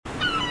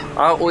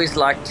I always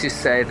like to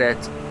say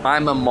that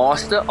I'm a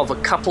master of a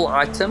couple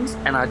items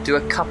and I do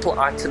a couple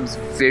items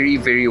very,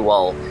 very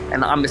well.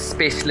 And I'm a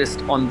specialist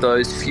on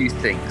those few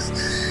things.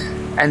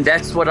 And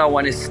that's what I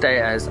want to stay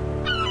as.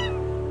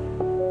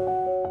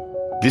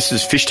 This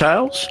is Fish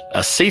Tales,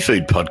 a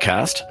seafood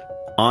podcast.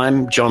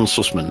 I'm John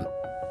Sussman.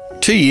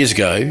 2 years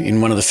ago, in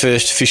one of the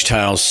first Fish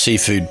Tales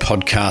seafood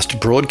podcast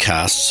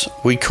broadcasts,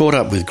 we caught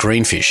up with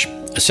Greenfish,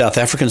 a South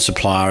African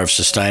supplier of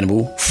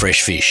sustainable,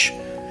 fresh fish.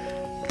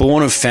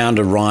 Born of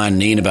founder Ryan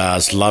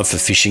Nienaber's love for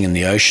fishing and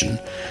the ocean,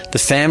 the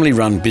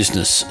family-run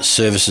business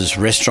services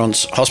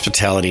restaurants,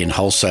 hospitality and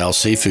wholesale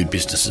seafood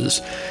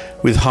businesses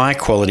with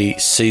high-quality,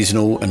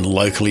 seasonal and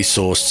locally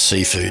sourced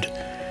seafood.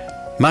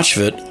 Much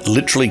of it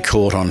literally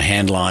caught on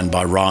handline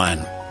by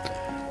Ryan.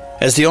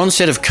 As the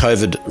onset of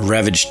COVID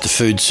ravaged the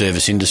food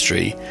service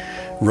industry,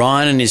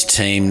 Ryan and his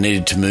team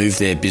needed to move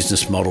their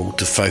business model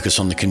to focus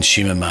on the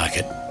consumer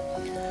market.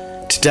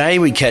 Today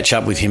we catch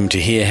up with him to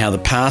hear how the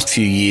past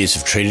few years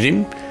have treated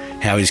him,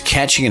 how his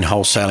catching and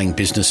wholesaling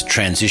business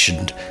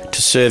transitioned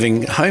to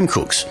serving home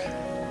cooks,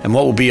 and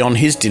what will be on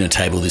his dinner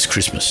table this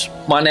Christmas.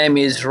 My name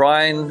is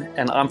Ryan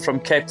and I'm from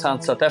Cape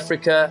Town, South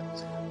Africa.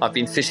 I've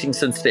been fishing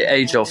since the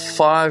age of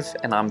 5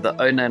 and I'm the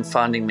owner and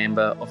founding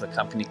member of a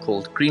company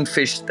called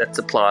Greenfish that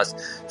supplies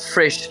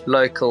fresh,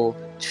 local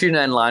tuna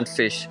and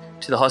lionfish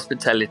to the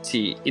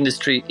hospitality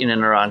industry in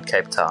and around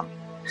Cape Town.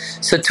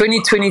 So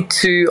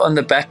 2022, on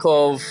the back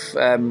of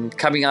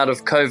coming out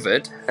of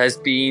COVID, has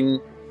been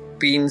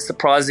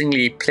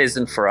surprisingly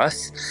pleasant for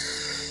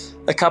us.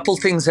 A couple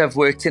things have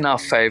worked in our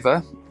favor.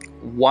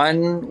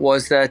 One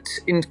was that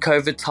in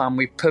COVID time,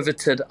 we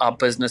pivoted our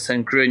business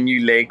and grew a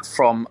new leg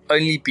from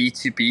only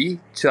B2B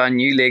to our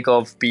new leg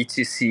of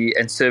B2C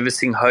and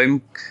servicing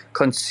home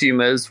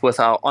consumers with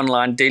our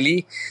online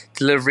deli,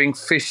 delivering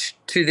fish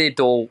to their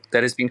door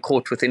that has been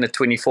caught within a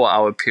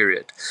 24-hour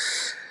period.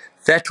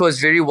 That was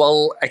very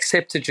well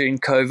accepted during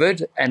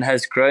COVID and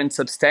has grown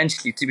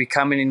substantially to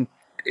become an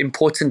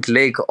important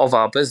leg of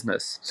our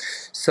business.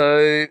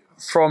 So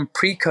from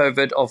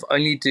pre-COVID of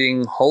only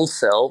doing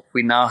wholesale,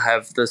 we now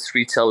have this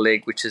retail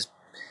leg which is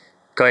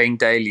going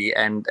daily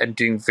and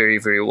doing very,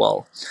 very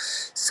well.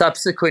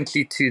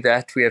 Subsequently to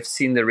that, we have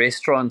seen the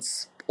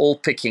restaurants all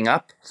picking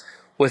up.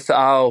 With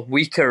our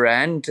weaker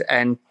rand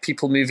and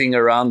people moving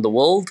around the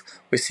world,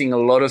 we're seeing a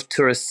lot of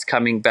tourists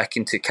coming back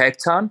into Cape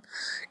Town.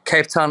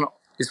 Cape Town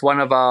is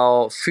one of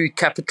our food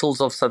capitals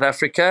of South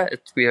Africa.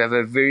 We have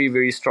a very,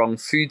 very strong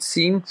food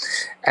scene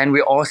and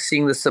we are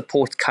seeing the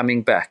support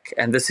coming back.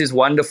 And this is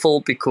wonderful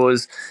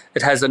because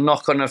it has a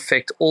knock-on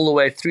effect all the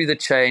way through the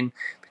chain,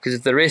 because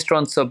if the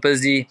restaurants are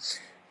busy,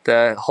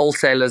 the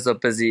wholesalers are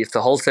busy. If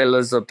the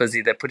wholesalers are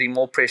busy, they're putting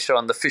more pressure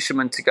on the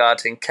fishermen to go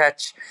out and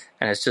catch,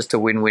 and it's just a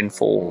win-win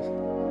for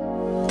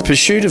all. The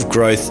pursuit of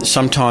growth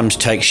sometimes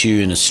takes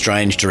you in a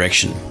strange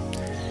direction.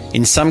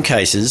 In some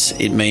cases,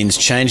 it means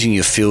changing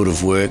your field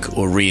of work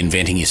or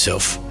reinventing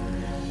yourself.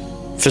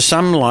 For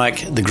some,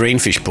 like the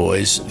Greenfish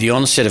boys, the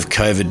onset of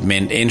COVID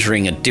meant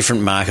entering a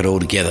different market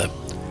altogether.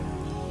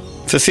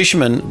 For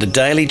fishermen, the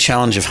daily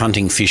challenge of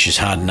hunting fish is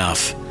hard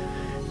enough.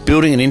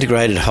 Building an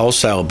integrated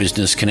wholesale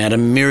business can add a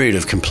myriad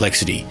of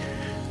complexity,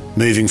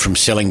 moving from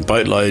selling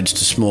boatloads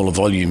to smaller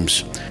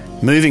volumes.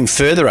 Moving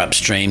further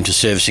upstream to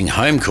servicing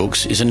home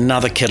cooks is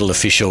another kettle of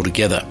fish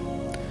altogether.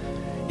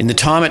 In the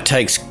time it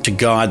takes to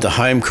guide the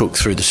home cook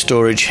through the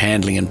storage,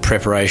 handling and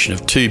preparation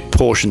of 2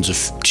 portions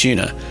of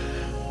tuna,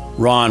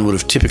 Ryan would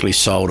have typically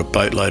sold a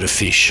boatload of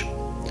fish.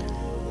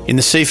 In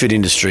the seafood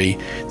industry,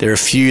 there are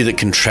few that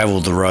can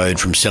travel the road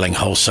from selling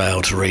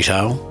wholesale to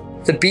retail.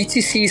 The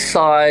B2C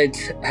side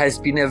has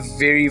been a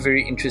very,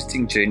 very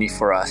interesting journey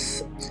for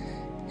us.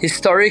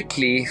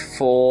 Historically,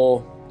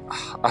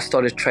 I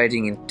started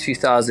trading in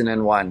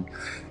 2001.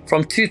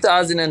 From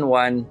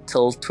 2001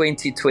 till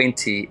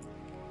 2020,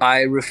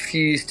 I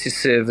refused to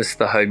service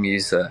the home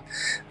user.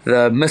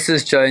 The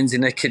Mrs. Jones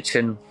in a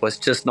kitchen was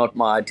just not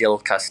my ideal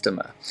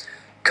customer.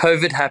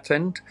 COVID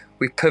happened.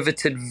 We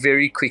pivoted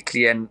very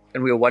quickly and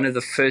we were one of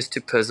the first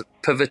to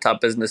pivot our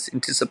business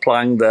into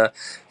supplying the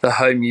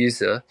home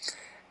user.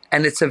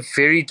 And it's a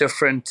very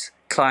different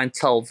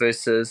clientele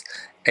versus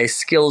a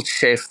skilled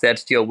chef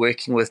that you're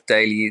working with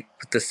daily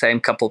with the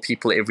same couple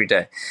people every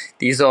day.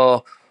 These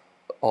are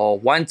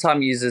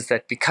one-time users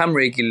that become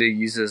regular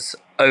users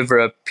over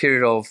a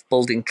period of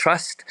building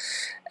trust,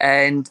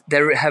 and they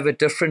have a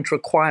different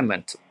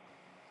requirement.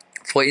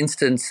 For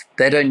instance,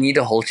 they don't need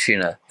a whole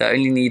tuna. They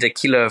only need a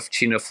kilo of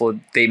tuna for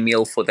their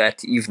meal for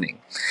that evening.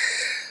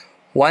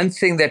 One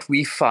thing that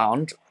we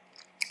found,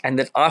 and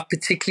that I've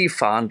particularly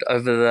found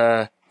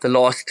over the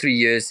last 3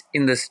 years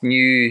in this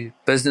new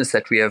business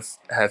that we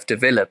have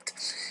developed,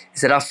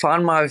 is that I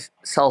found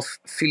myself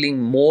feeling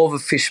more of a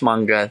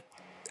fishmonger,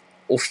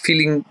 or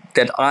feeling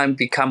that I'm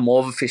become more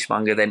of a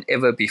fishmonger than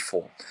ever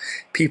before.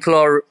 People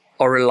are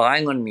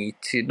relying on me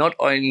to not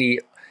only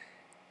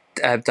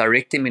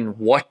direct them in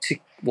what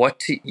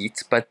to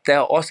eat, but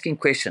they're asking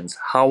questions.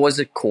 How was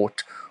it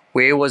caught?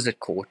 Where was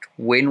it caught?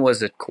 When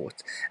was it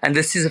caught? And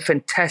this is a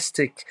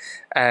fantastic.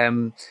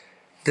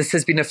 This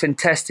has been a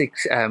fantastic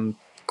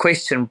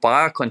questioned by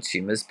our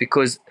consumers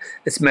because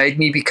it's made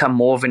me become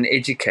more of an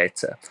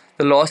educator.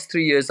 The last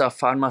 3 years, I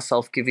found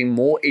myself giving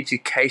more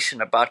education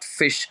about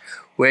fish,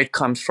 where it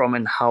comes from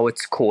and how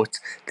it's caught,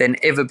 than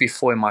ever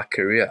before in my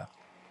career.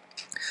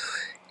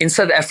 In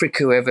South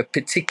Africa, we have a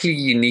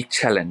particularly unique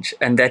challenge,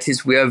 and that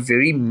is we are a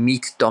very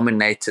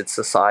meat-dominated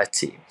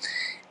society.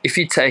 If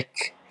you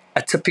take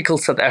a typical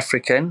South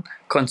African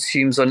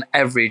consumes on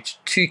average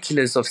 2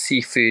 kilos of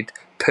seafood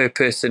per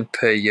person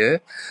per year,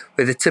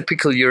 where the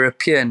typical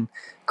European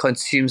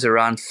consumes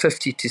around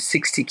 50 to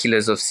 60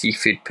 kilos of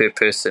seafood per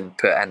person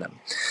per annum.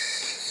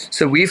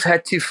 So we've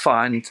had to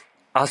find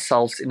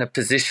ourselves in a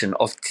position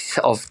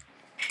of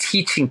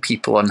teaching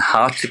people on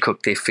how to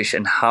cook their fish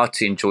and how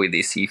to enjoy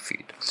their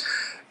seafood.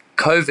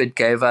 COVID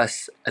gave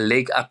us a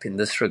leg up in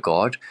this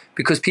regard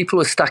because people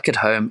were stuck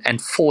at home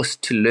and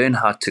forced to learn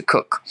how to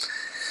cook.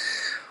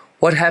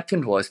 What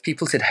happened was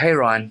people said, "Hey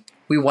Ryan,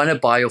 we want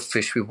to buy your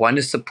fish, we want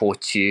to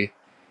support you,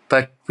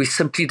 but we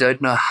simply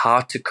don't know how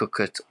to cook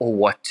it or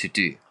what to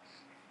do."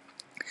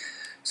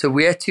 So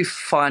we had to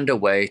find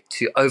a way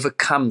to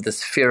overcome this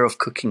fear of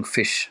cooking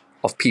fish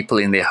of people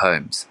in their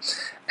homes.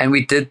 And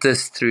we did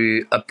this through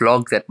a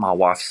blog that my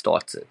wife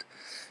started.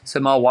 So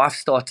my wife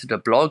started a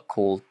blog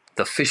called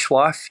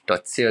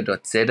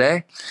thefishwife.co.za,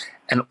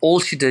 and all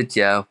she did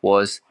here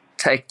was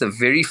take the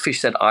very fish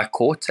that I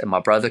caught and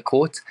my brother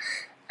caught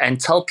and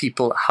tell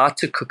people how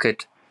to cook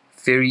it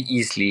very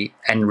easily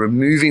and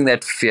removing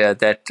that fear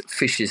that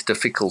fish is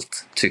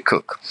difficult to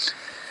cook.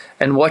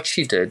 And what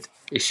she did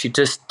is she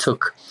just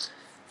took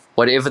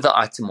whatever the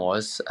item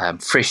was,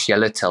 fresh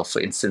yellowtail,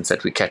 for instance,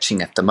 that we're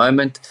catching at the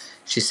moment.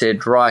 She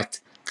said, right,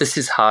 this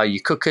is how you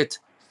cook it,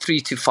 3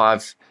 to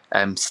 5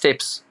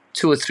 steps,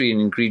 2 or 3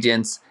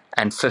 ingredients,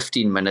 and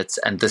 15 minutes,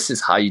 and this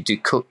is how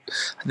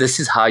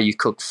you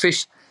cook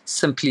fish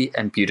simply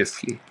and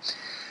beautifully.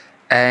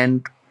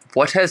 And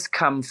what has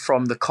come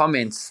from the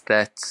comments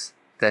that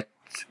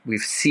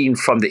we've seen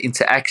from the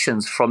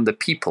interactions from the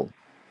people,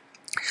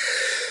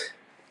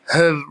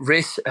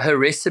 her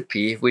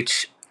recipe,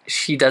 which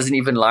she doesn't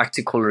even like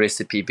to call a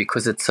recipe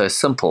because it's so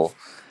simple,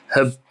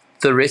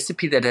 the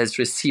recipe that has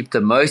received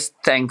the most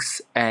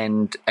thanks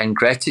and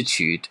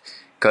gratitude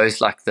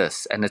goes like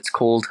this, and it's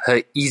called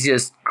her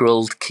easiest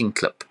grilled king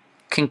clip.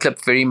 King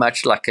clip, very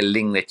much like a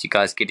ling that you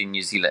guys get in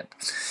New Zealand.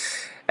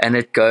 And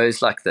it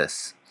goes like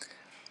this.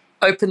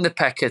 Open the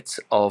packet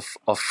of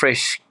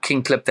fresh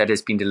king clip that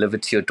has been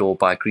delivered to your door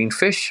by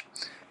Greenfish.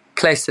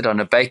 Place it on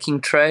a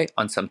baking tray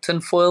on some tin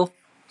foil.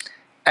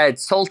 Add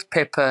salt,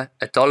 pepper,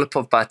 a dollop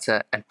of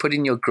butter, and put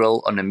in your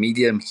grill on a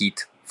medium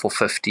heat for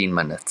 15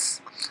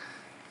 minutes.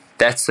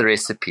 That's the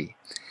recipe.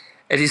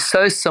 It is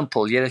so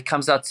simple, yet it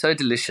comes out so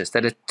delicious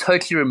that it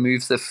totally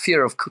removes the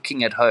fear of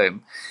cooking at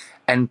home.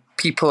 And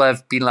people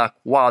have been like,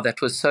 wow, that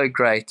was so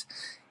great.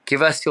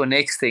 Give us your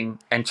next thing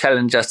and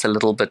challenge us a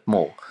little bit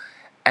more.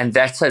 And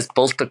that has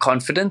built the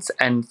confidence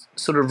and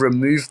sort of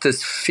removed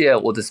this fear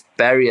or this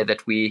barrier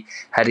that we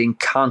had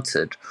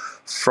encountered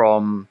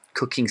from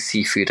cooking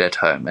seafood at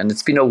home. And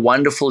it's been a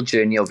wonderful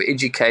journey of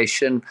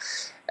education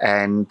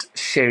and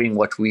sharing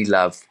what we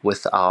love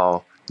with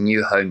our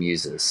new home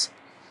users.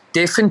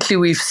 Definitely,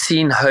 we've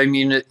seen home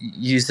unit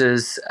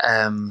users'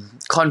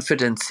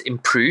 confidence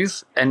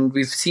improve, and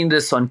we've seen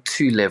this on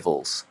 2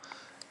 levels.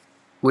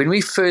 When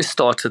we first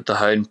started the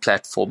home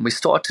platform, we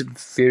started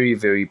very,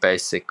 very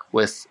basic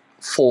with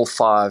 4 or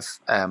 5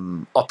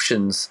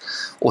 options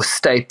or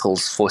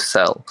staples for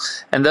sale.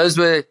 And those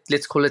were,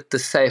 let's call it the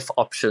safe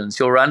options,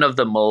 your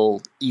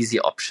run-of-the-mill, easy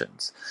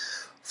options.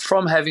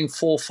 From having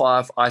 4 or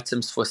 5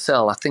 items for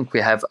sale, I think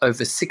we have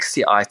over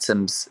 60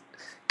 items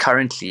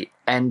currently,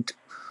 and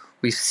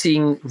we're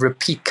seeing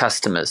repeat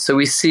customers. So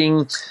we're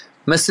seeing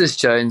Mrs.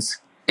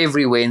 Jones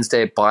every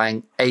Wednesday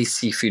buying a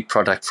seafood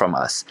product from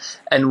us.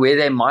 And where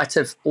they might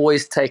have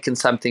always taken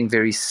something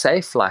very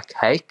safe like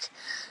hake,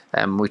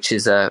 which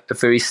is a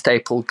very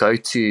staple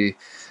go-to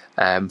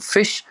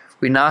fish,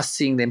 we're now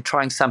seeing them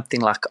trying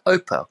something like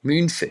opa,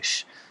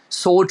 moonfish,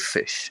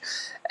 swordfish.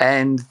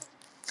 And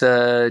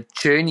the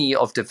journey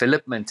of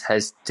development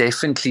has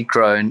definitely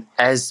grown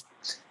as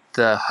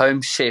the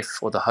home chef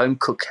or the home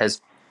cook has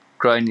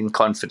grown in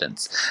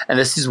confidence. And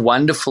this is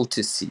wonderful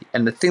to see.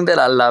 And the thing that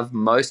I love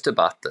most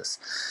about this,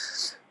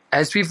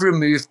 as we've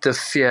removed the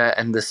fear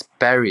and this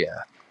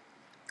barrier,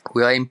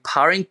 we are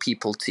empowering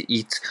people to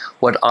eat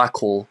what I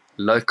call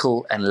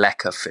local and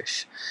lacquer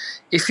fish.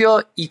 If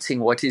you're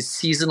eating what is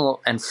seasonal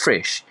and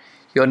fresh,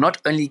 you're not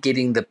only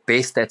getting the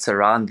best that's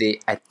around there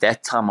at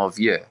that time of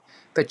year,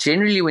 but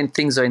generally when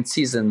things are in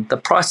season, the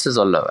prices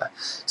are lower.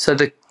 So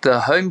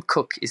the home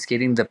cook is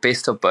getting the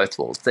best of both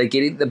worlds. They're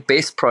getting the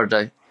best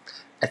product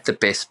at the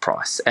best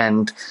price.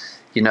 And,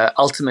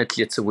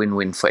 ultimately it's a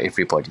win-win for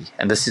everybody.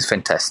 And this is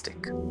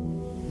fantastic.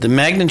 The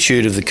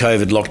magnitude of the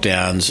COVID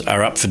lockdowns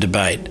are up for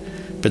debate,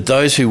 but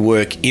those who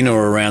work in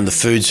or around the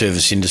food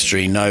service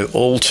industry know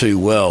all too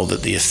well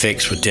that the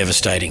effects were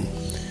devastating.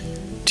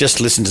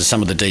 Just listen to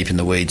some of the Deep in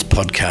the Weeds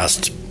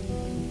podcasts.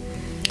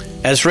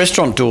 As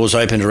restaurant doors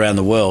opened around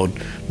the world,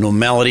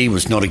 normality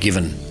was not a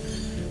given.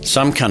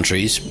 Some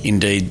countries,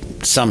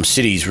 indeed some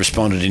cities,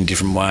 responded in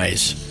different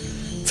ways.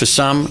 For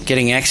some,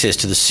 getting access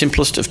to the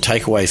simplest of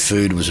takeaway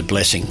food was a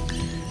blessing,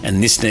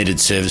 and this needed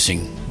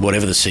servicing,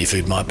 whatever the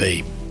seafood might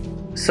be.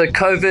 So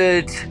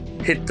COVID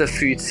hit the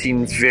food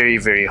scene very,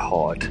 very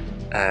hard.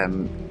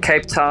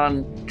 Cape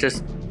Town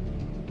just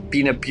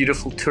being a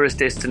beautiful tourist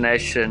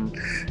destination,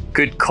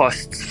 good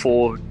costs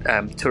for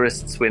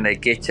tourists when they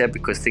get here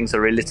because things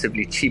are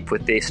relatively cheap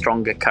with their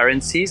stronger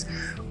currencies.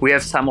 We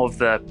have some of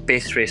the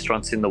best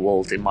restaurants in the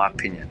world, in my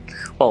opinion.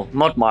 Well,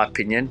 not my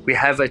opinion. We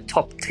have a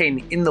top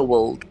 10 in the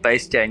world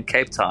based here in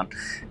Cape Town,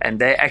 and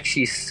they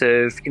actually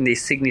serve in their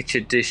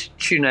signature dish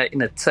tuna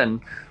in a tin,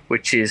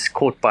 which is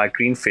caught by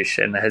Greenfish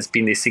and has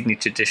been their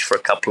signature dish for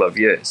a couple of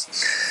years.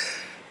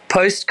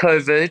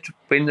 Post-COVID,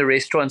 when the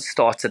restaurants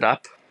started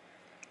up,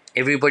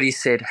 everybody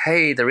said,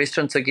 hey, the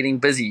restaurants are getting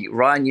busy.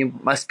 Ryan, you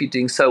must be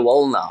doing so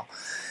well now.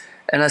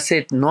 And I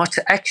said, not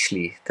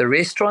actually. The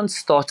restaurants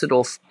started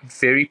off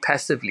very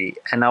passively.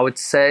 And I would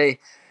say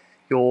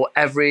your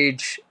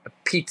average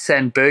pizza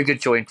and burger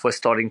joint was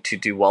starting to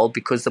do well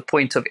because the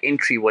point of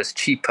entry was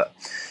cheaper.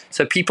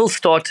 So people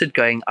started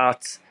going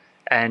out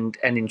and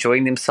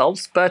enjoying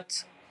themselves,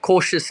 but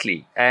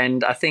cautiously.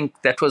 And I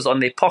think that was on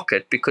their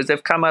pocket because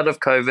they've come out of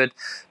COVID,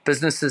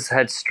 businesses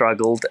had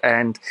struggled,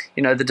 and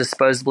the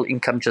disposable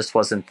income just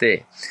wasn't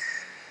there.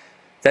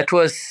 That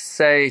was,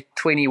 say,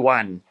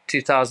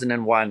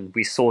 2001.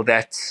 We saw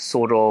that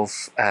sort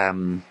of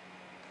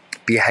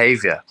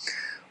behavior.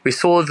 We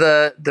saw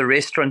the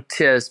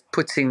restaurateurs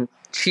putting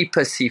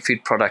cheaper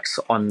seafood products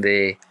on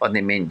their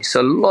menu.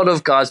 So a lot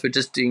of guys were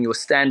just doing your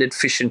standard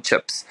fish and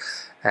chips.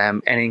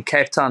 And in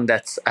Cape Town,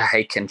 that's a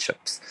hake and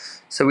chips.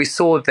 So we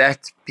saw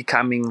that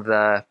becoming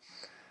the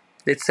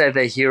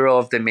hero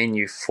of the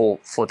menu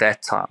for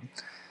that time.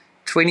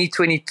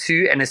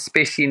 2022, and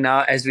especially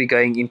now as we're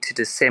going into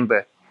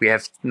December, we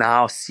have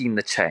now seen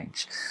the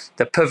change.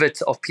 The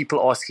pivot of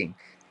people asking,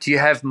 do you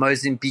have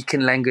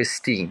Mozambican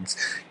langoustines?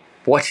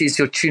 What is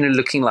your tuna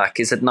looking like?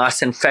 Is it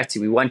nice and fatty?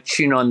 We want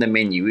tuna on the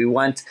menu. We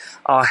want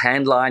our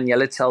handline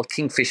yellowtail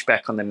kingfish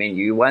back on the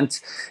menu. We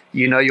want,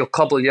 your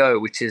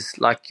cobbleo, which is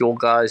like your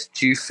guys'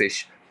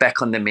 jewfish,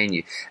 back on the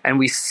menu. And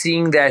we're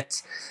seeing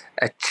that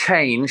a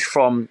change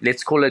from,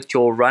 let's call it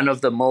your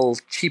run-of-the-mill,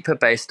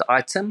 cheaper-based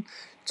item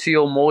to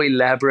your more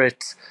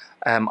elaborate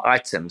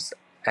items.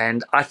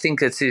 And I think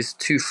this is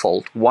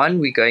twofold. One,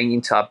 we're going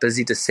into our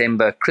busy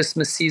December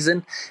Christmas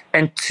season.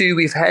 And two,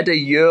 we've had a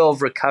year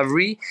of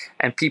recovery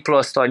and people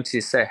are starting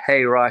to say,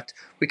 hey, right,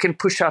 we can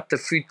push out the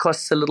food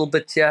costs a little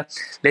bit here.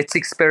 Let's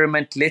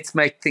experiment. Let's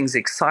make things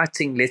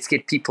exciting. Let's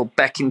get people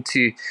back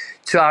to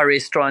our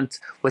restaurant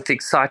with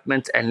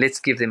excitement, and let's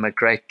give them a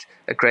great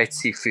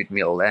seafood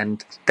meal.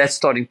 And that's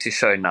starting to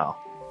show now.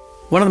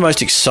 One of the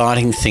most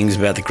exciting things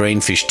about the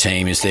Greenfish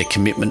team is their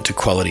commitment to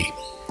quality.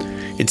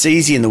 It's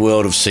easy in the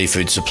world of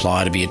seafood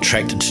supply to be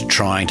attracted to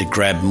trying to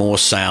grab more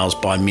sales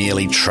by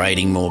merely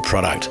trading more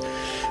product,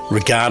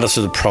 regardless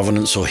of the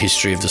provenance or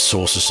history of the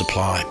source of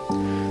supply.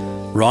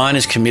 Ryan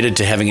is committed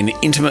to having an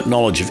intimate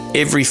knowledge of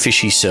every fish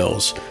he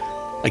sells,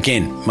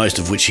 again, most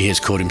of which he has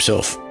caught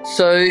himself.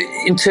 So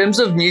in terms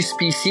of new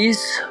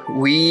species,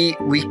 we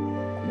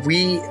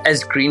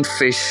as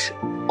Greenfish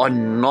are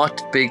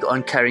not big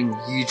on carrying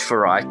huge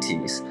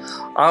varieties.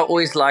 I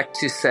always like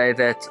to say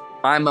that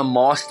I'm a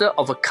master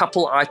of a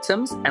couple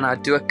items, and I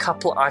do a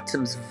couple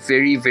items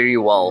very, very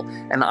well.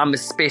 And I'm a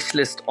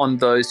specialist on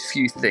those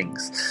few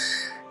things.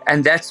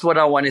 And that's what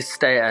I want to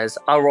stay as.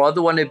 I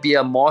rather want to be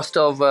a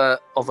master of a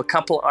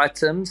couple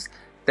items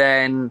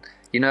than,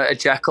 a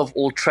jack of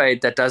all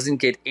trade that doesn't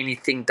get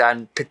anything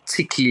done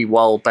particularly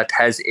well, but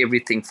has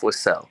everything for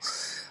sale.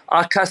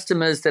 Our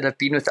customers that have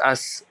been with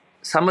us,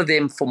 some of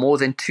them for more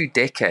than 2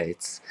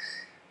 decades,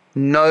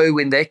 know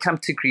when they come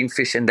to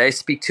Greenfish and they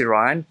speak to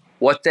Ryan,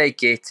 what they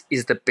get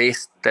is the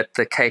best that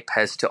the Cape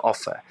has to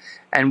offer.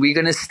 And we're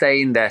going to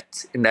stay in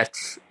that,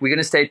 we're going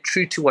to stay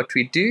true to what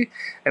we do,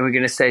 and we're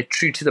going to stay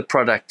true to the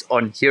product,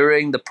 on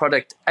hearing the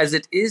product as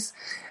it is.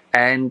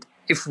 And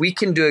if we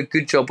can do a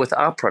good job with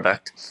our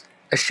product,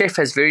 a chef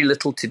has very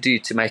little to do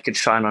to make it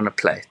shine on a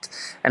plate.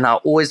 And I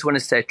always want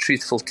to stay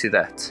truthful to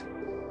that.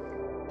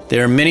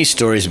 There are many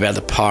stories about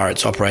the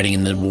pirates operating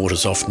in the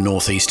waters off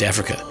northeast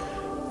Africa.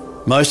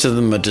 Most of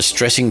them are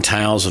distressing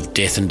tales of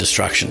death and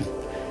destruction.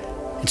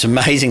 It's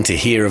amazing to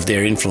hear of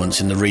their influence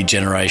in the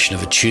regeneration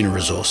of a tuna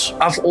resource.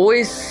 I've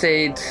always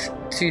said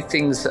 2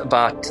 things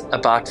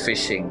about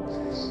fishing.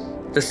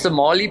 The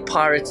Somali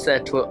pirates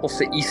that were off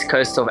the east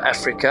coast of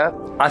Africa,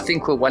 I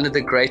think, were one of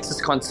the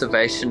greatest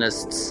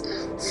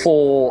conservationists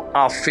for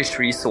our fish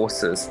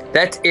resources.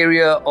 That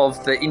area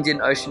of the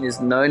Indian Ocean is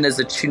known as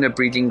a tuna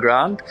breeding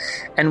ground.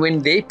 And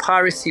when their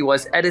piracy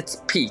was at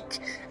its peak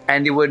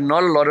and there were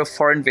not a lot of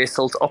foreign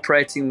vessels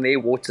operating in their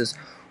waters,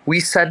 we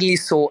suddenly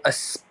saw a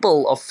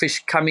spill of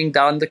fish coming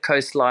down the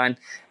coastline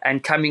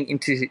and coming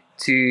into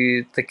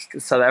the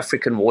South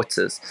African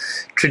waters.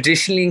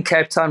 Traditionally in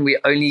Cape Town, we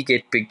only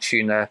get big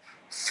tuna,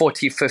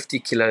 40, 50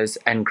 kilos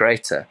and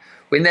greater.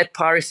 When that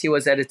piracy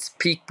was at its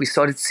peak, we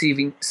started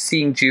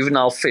seeing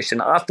juvenile fish.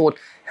 And I thought,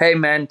 hey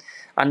man,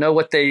 I know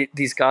what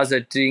these guys are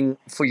doing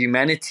for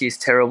humanity is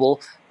terrible,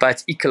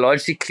 but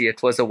ecologically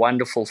it was a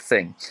wonderful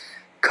thing.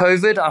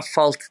 COVID, I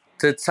felt,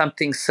 did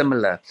something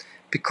similar.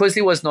 Because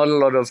there was not a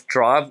lot of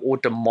drive or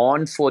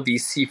demand for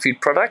these seafood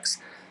products,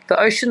 the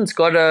ocean's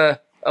got a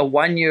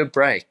 1 year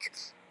break.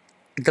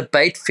 The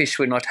bait fish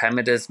were not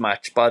hammered as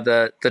much by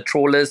the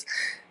trawlers.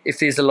 If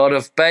there's a lot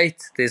of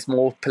bait, there's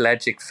more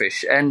pelagic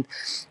fish. And,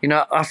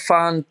 I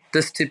found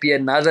this to be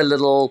another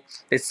little,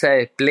 let's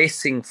say,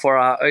 blessing for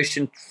our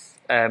ocean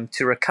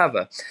to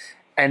recover.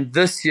 And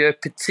this year,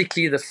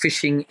 particularly, the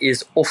fishing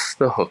is off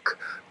the hook.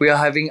 We are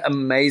having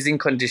amazing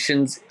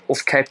conditions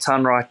off Cape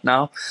Town right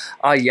now.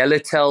 Our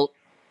yellowtail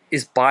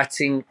is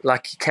biting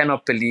like you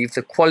cannot believe.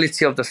 The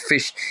quality of the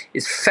fish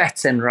is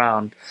fat and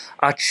round.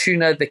 Our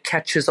tuna, the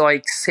catches are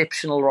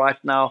exceptional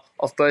right now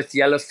of both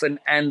yellowfin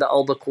and the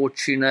albacore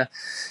tuna.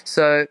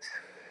 So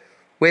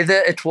whether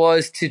it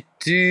was to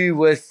do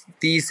with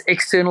these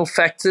external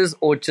factors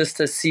or just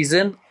a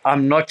season,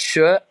 I'm not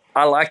sure.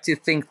 I like to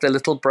think the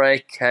little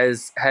break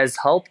has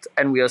helped,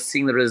 and we are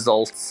seeing the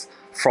results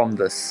from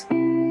this.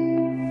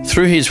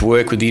 Through his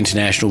work with the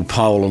International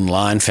Pole and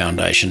Line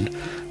Foundation,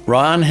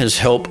 Ryan has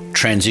helped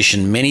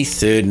transition many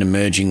third and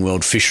emerging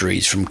world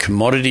fisheries from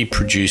commodity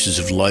producers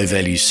of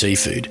low-value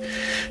seafood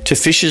to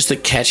fishers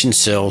that catch and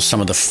sell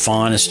some of the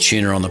finest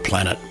tuna on the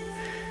planet.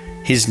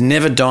 His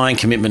never-dying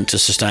commitment to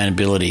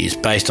sustainability is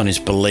based on his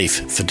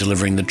belief for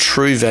delivering the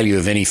true value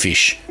of any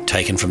fish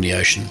taken from the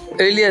ocean.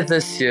 Earlier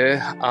this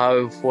year,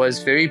 I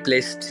was very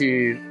blessed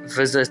to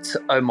visit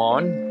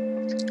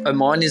Oman.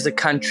 Oman is a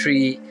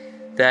country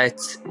that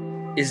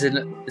is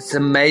it's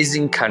an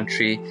amazing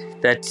country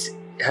that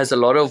has a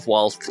lot of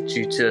wealth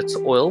due to its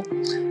oil.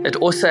 It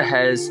also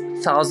has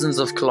thousands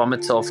of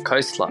kilometers of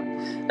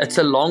coastline. It's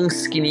a long,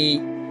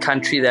 skinny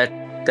country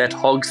that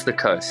hogs the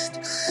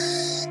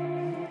coast.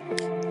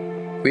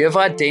 We have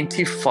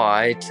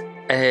identified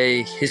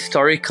a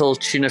historical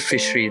tuna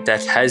fishery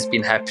that has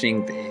been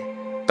happening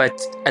there, but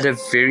at a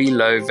very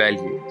low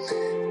value.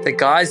 The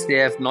guys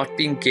there have not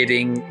been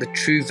getting the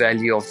true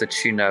value of the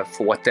tuna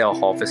for what they are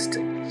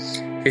harvesting.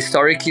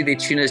 Historically, their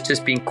tuna has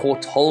just been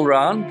caught whole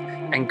round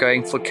and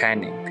going for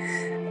canning.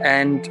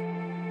 And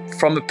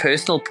from a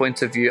personal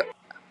point of view,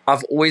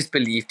 I've always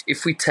believed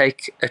if we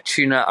take a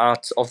tuna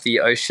out of the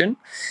ocean,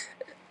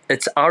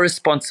 it's our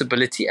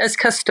responsibility as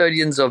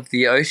custodians of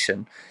the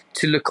ocean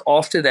to look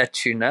after that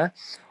tuna,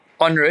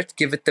 honor it,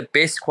 give it the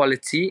best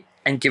quality,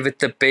 and give it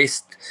the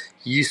best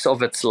use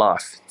of its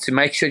life to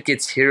make sure it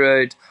gets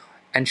heroed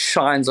and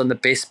shines on the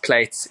best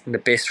plates in the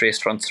best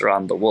restaurants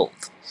around the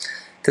world.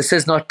 This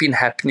has not been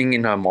happening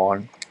in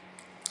Oman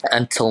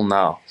until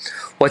now.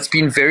 What's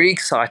been very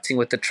exciting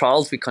with the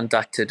trials we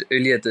conducted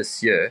earlier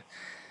this year,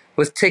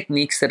 with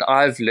techniques that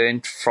I've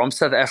learned from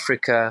South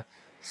Africa,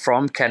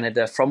 from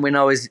Canada, from when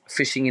I was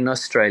fishing in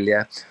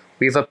Australia,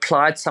 we've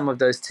applied some of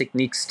those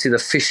techniques to the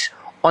fish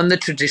on the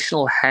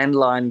traditional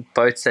handline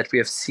boats that we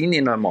have seen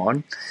in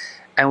Oman,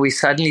 and we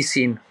suddenly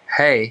seen,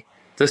 hey,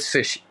 this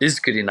fish is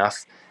good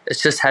enough.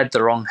 It's just had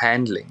the wrong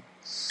handling.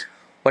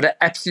 What I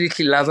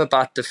absolutely love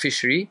about the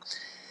fishery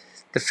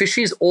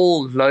is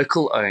all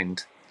local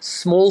owned.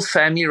 Small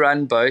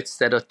family-run boats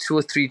that are 2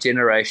 or 3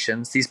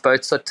 generations. These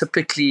boats are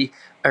typically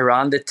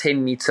around the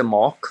 10-meter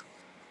mark.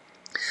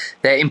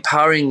 They're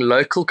empowering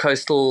local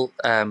coastal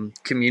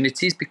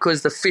communities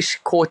because the fish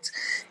caught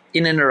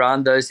in and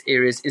around those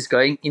areas is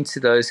going into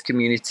those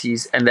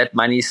communities, and that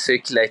money is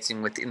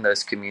circulating within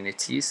those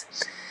communities.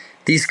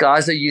 These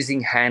guys are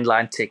using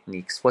handline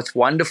techniques. What's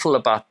wonderful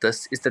about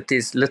this is that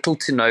there's little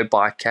to no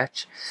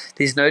bycatch.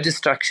 There's no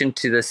destruction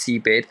to the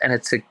seabed, and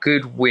it's a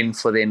good win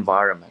for the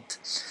environment.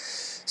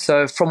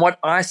 So from what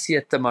I see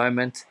at the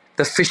moment,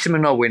 the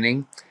fishermen are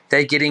winning.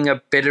 They're getting a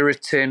better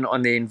return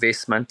on their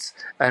investment,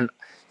 and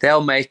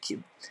they'll make,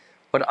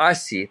 what I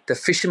see, the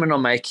fishermen are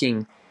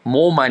making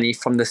more money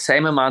from the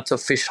same amount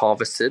of fish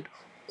harvested,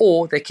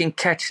 or they can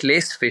catch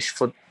less fish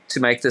to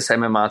make the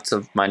same amount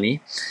of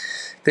money.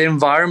 The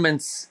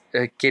environment's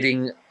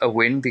getting a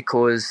win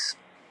because,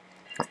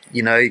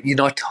 you're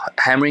not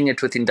hammering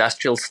it with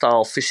industrial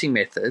style fishing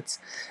methods,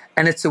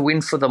 and it's a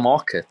win for the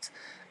market.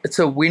 It's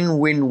a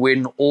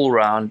win-win-win all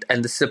round,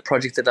 and this is a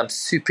project that I'm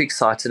super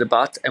excited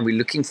about, and we're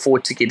looking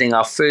forward to getting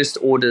our first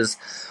orders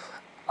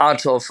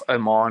out of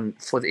Oman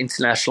for the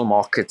international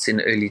markets in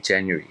early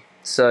January.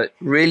 So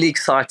really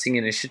exciting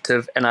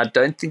initiative, and I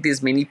don't think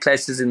there's many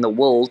places in the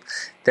world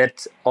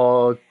that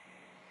are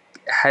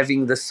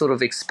having this sort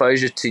of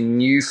exposure to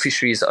new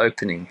fisheries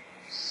opening.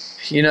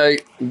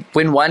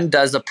 When one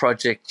does a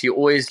project, you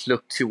always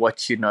look to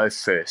what you know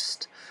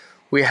first.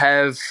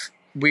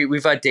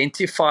 We've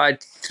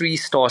identified 3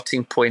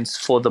 starting points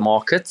for the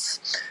markets.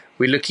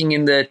 We're looking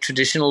in the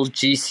traditional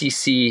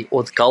GCC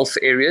or the Gulf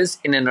areas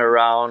in and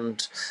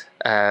around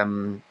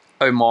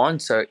Oman,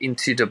 so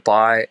into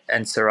Dubai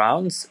and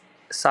surrounds,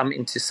 some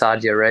into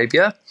Saudi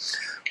Arabia.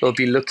 We'll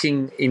be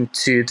looking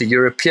into the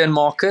European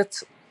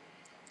market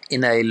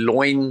in a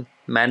loin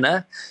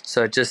manner,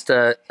 so just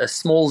a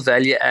small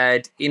value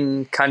add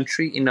in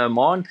country in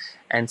Oman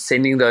and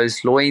sending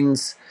those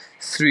loins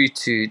through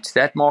to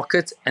that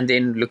market, and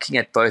then looking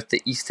at both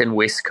the east and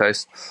west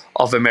coast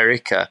of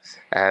America,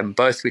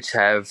 both which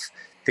have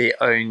their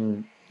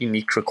own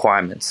unique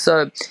requirements.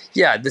 So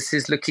yeah, this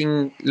is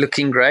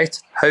looking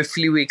great.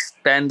 Hopefully we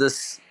expand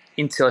this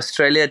into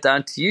Australia.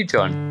 Down to you,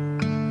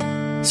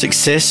 John.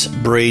 Success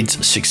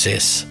breeds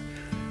success.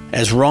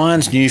 As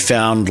Ryan's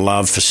newfound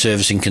love for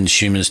servicing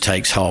consumers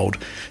takes hold,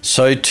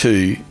 so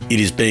too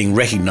it is being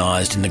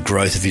recognised in the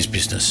growth of his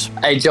business.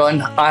 Hey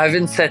John, I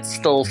haven't sat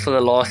still for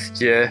the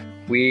last year.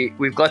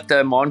 We've got the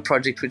Oman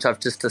project, which I've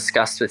just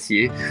discussed with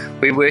you.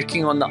 We're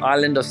working on the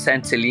island of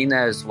St. Helena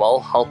as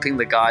well, helping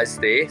the guys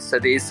there. So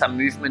there's some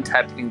movement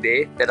happening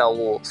there that I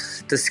will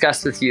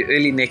discuss with you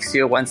early next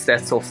year once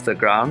that's off the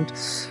ground.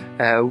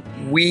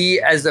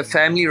 We, as a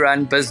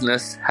family-run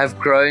business, have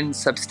grown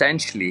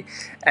substantially.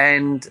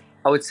 And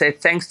I would say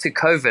thanks to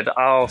COVID,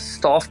 our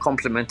staff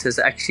complement has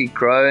actually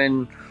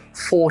grown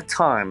 4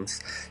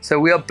 times. So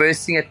we are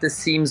bursting at the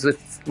seams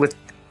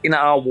in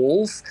our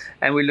walls,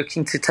 and we're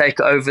looking to take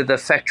over the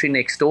factory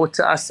next door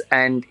to us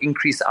and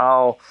increase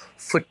our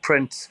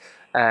footprint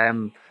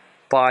by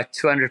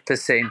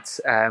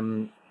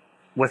 200%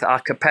 with our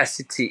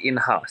capacity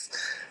in-house.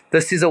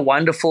 This is a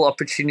wonderful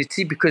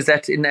opportunity because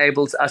that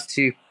enables us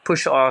to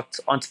push out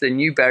onto the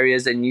new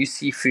barriers and new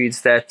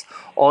seafoods that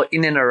are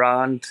in and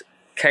around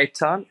Cape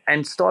Town,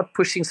 and start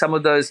pushing some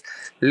of those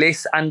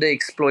less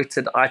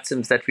underexploited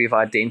items that we've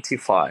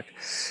identified.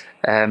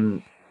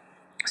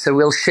 So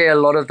we'll share a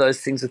lot of those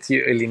things with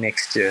you early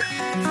next year.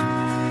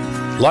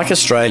 Like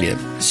Australia,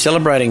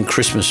 celebrating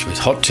Christmas with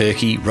hot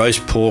turkey,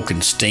 roast pork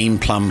and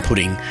steamed plum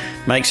pudding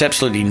makes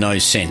absolutely no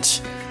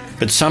sense.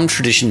 But some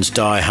traditions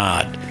die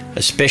hard,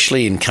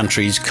 especially in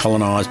countries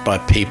colonised by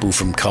people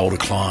from colder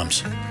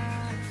climes.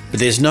 But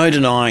there's no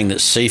denying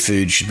that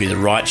seafood should be the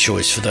right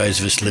choice for those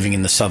of us living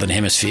in the Southern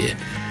Hemisphere,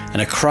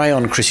 and a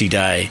crayon Chrissy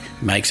Day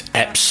makes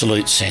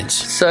absolute sense.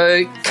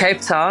 So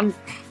Cape Town,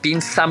 being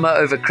summer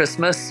over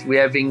Christmas,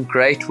 we're having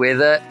great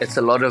weather. It's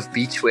a lot of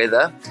beach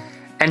weather.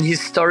 And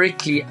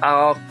historically,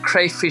 our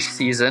crayfish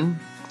season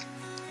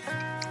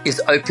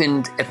is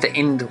opened at the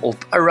end of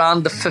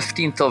around the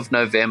 15th of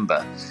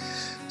November.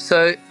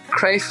 So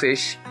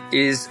crayfish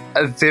is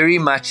a very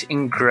much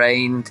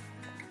ingrained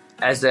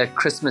as a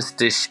Christmas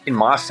dish in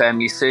my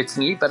family,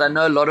 certainly, but I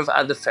know a lot of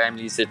other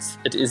families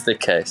it is the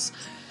case.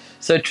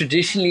 So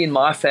traditionally in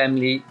my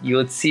family, you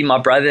would see my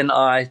brother and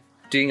I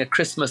doing a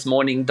Christmas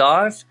morning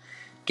dive,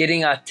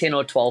 getting our 10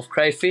 or 12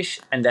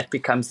 crayfish, and that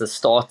becomes the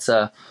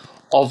starter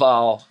of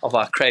our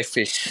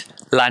crayfish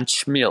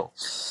lunch meal.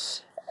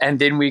 And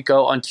then we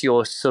go on to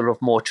your sort of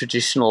more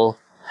traditional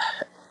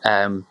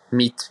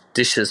meat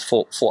dishes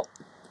for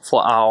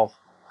our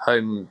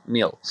home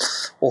meal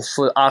or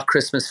for our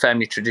Christmas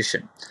family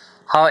tradition.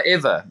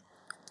 However,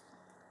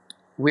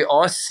 we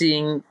are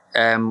seeing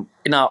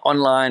in our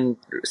online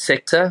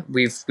sector,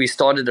 we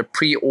started a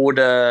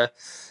pre-order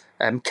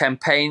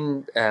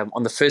campaign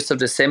on the 1st of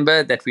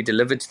December that we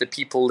delivered to the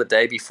people the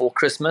day before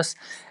Christmas.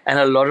 And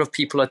a lot of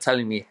people are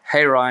telling me,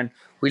 hey Ryan,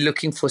 we're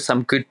looking for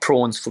some good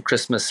prawns for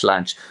Christmas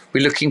lunch.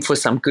 We're looking for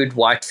some good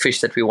white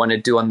fish that we want to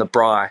do on the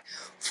braai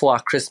for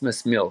our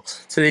Christmas meal.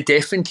 So there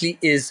definitely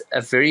is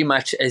very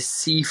much a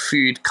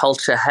seafood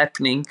culture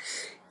happening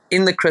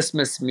in the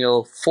Christmas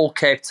meal for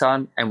Cape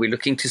Town, and we're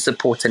looking to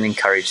support and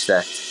encourage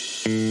that.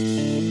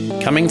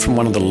 Coming from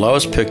one of the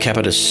lowest per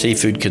capita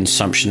seafood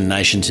consumption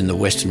nations in the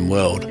Western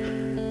world,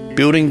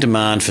 building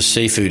demand for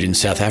seafood in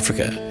South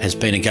Africa has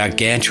been a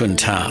gargantuan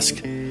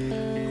task.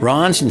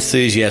 Ryan's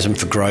enthusiasm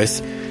for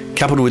growth,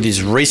 coupled with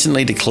his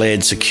recently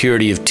declared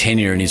security of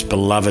tenure in his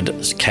beloved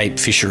Cape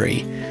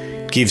fishery,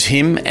 gives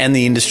him and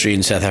the industry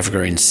in South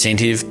Africa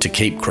incentive to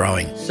keep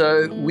growing.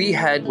 So we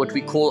had what we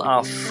call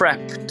our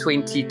FRAP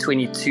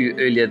 2022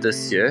 earlier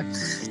this year.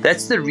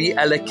 That's the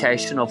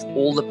reallocation of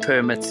all the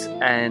permits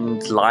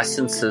and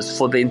licenses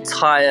for the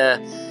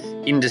entire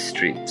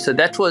industry. So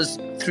that was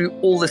through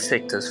all the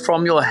sectors,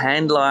 from your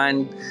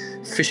handline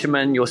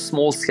fishermen, your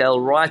small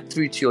scale, right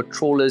through to your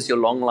trawlers, your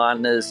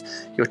longliners,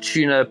 your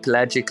tuna,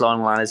 pelagic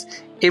longliners.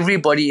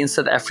 Everybody in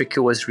South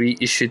Africa was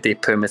reissued their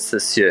permits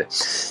this year.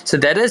 So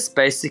that has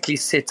basically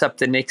set up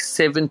the next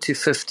 7 to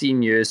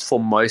 15 years for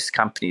most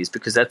companies,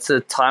 because that's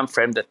the time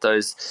frame that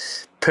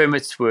those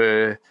permits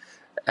were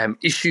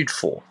issued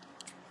for.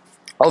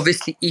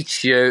 Obviously,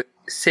 each year,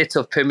 set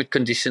of permit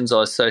conditions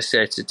are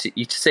associated to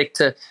each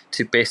sector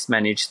to best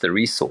manage the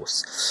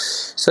resource.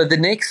 So the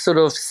next sort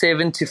of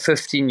 7 to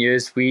 15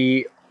 years,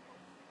 we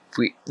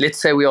let's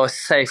say we are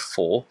safe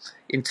for,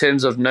 in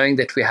terms of knowing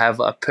that we have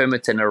a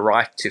permit and a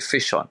right to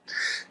fish on.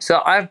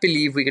 So I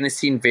believe we're going to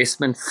see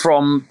investment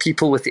from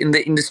people within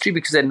the industry,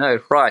 because they know,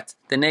 right,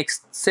 the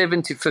next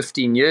 7 to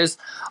 15 years,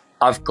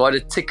 I've got a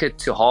ticket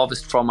to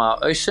harvest from our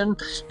ocean.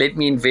 Let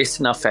me invest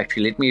in our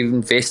factory. Let me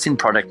invest in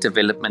product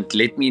development.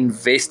 Let me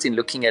invest in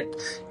looking at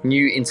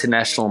new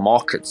international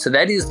markets. So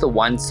that is the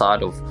one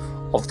side of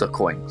the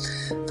coin.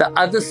 The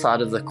other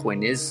side of the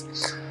coin is,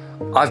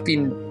 I've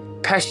been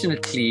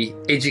passionately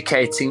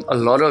educating a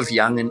lot of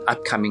young and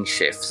upcoming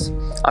chefs.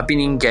 I've been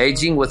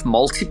engaging with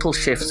multiple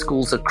chef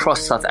schools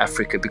across South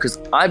Africa because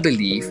I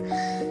believe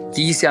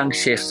these young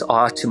chefs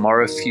are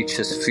tomorrow's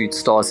future food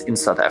stars in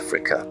South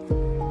Africa.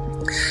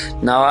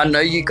 Now, I know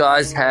you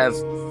guys have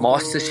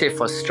MasterChef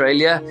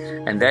Australia,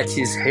 and that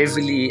is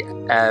heavily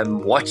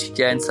watched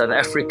here in South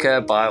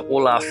Africa by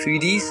all our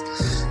foodies.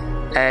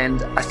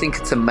 And I think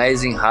it's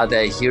amazing how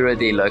they hero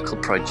their local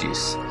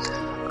produce.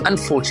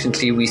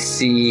 Unfortunately, we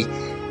see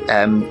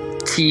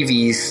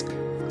TVs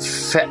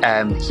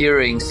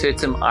heroing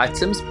certain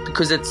items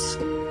because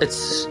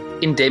it's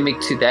endemic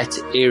to that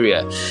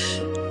area.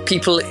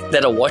 People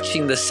that are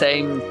watching the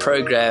same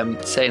program,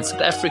 say in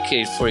South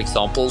Africa, for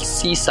example,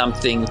 see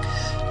something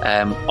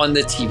on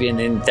the TV and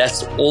then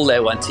that's all they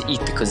want to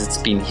eat because it's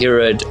been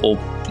heroed or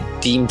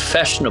deemed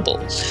fashionable.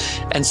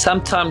 And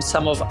sometimes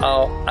some of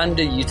our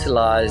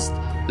underutilized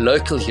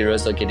local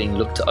heroes are getting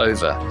looked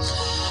over.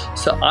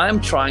 So my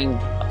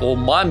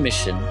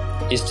mission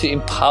is to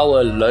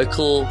empower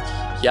local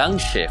young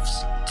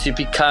chefs to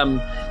become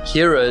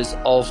heroes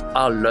of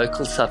our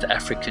local South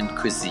African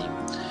cuisine.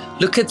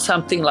 Look at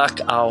something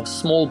like our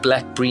small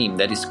black bream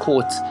that is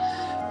caught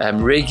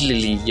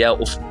regularly here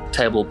off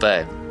Table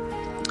Bay.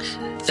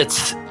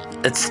 Its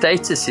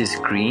status is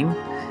green,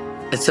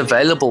 it's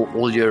available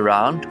all year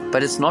round,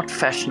 but it's not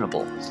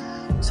fashionable.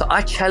 So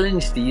I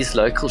challenge these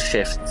local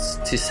chefs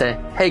to say,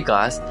 hey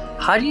guys,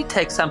 how do you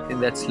take something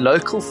that's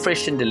local,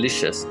 fresh and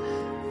delicious,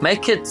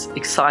 make it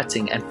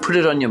exciting and put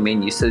it on your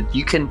menu so that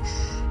you can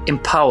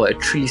empower a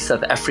truly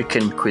South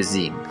African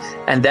cuisine?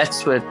 And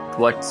that's what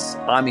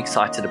I'm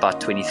excited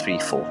about 23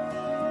 for.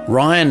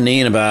 Ryan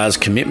Nienaber's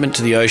commitment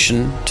to the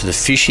ocean, to the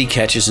fish he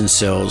catches and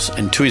sells,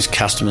 and to his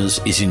customers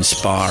is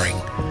inspiring.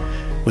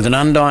 With an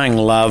undying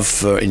love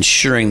for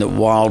ensuring that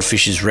wild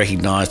fish is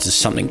recognised as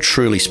something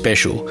truly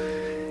special,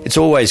 it's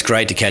always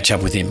great to catch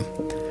up with him.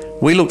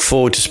 We look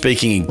forward to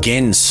speaking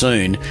again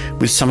soon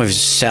with some of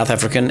his South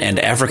African and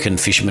African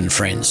fishermen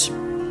friends.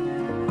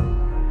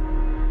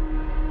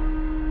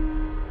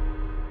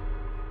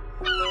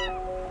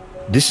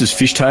 This is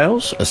Fish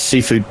Tales, a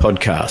seafood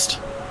podcast.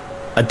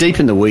 A Deep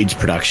in the Weeds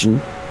production.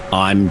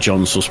 I'm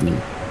John Sussman.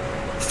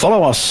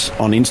 Follow us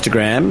on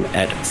Instagram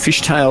at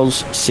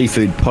Fishtails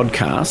Seafood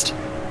Podcast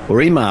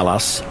or email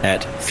us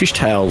at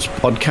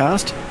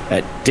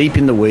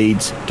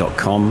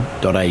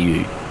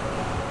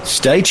fishtailspodcast@deepintheweeds.com.au.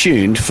 Stay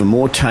tuned for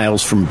more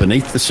tales from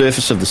beneath the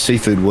surface of the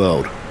seafood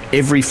world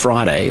every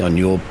Friday on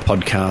your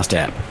podcast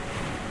app.